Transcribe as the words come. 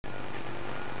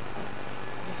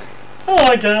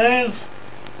Hello guys,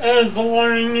 is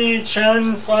there any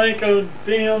chance I could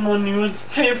be on the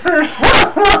newspaper?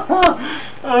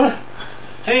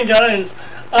 Hey guys,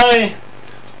 I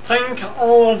thank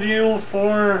all of you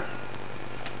for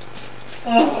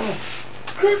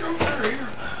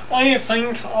I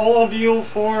thank all of you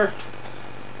for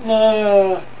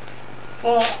the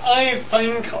I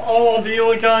thank all of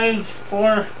you guys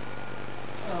for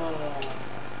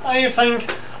I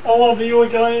thank all of you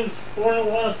guys for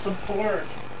the support.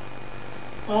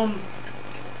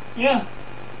 Yeah,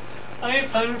 I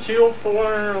thank you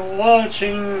for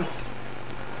watching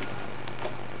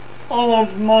all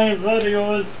of my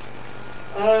videos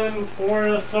and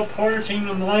for supporting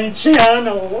my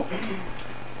channel.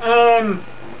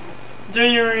 Do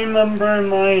you remember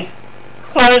my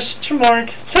question mark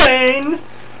cane?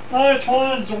 That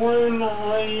was when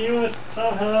I used to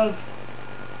have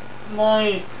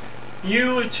my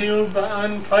YouTube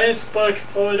and Facebook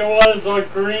photo as a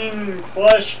green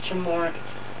question mark,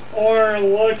 or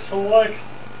looks like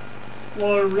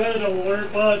the Riddler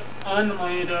but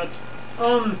animated.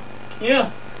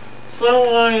 Yeah,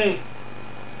 so I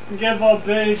give a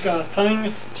big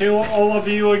thanks to all of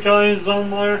you guys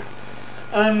on there,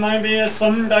 and maybe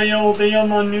someday you'll be on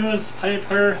the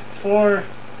newspaper for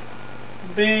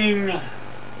being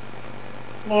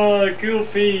a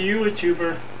goofy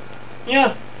YouTuber.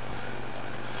 Yeah,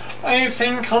 I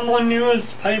think on the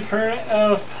newspaper,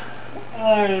 if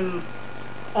I'm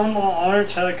on the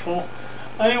article,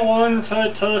 I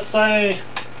wanted to say,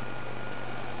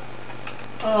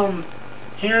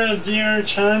 here's your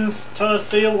chance to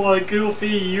see a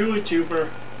goofy YouTuber.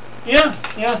 Yeah,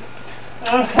 yeah.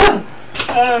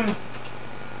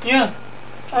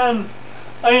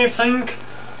 I thank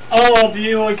all of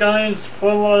you guys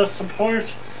for the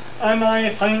support, and I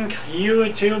thank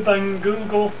YouTube and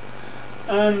Google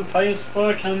and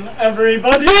Facebook and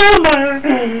everybody on there.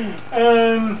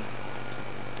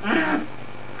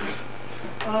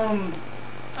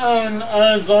 And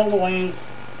as always,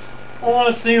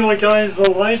 I'll see you guys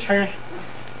later.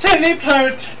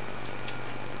 Teleport!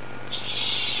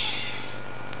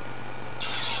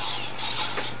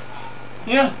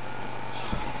 Yeah.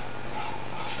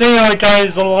 See you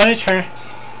guys later.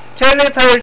 Teleport!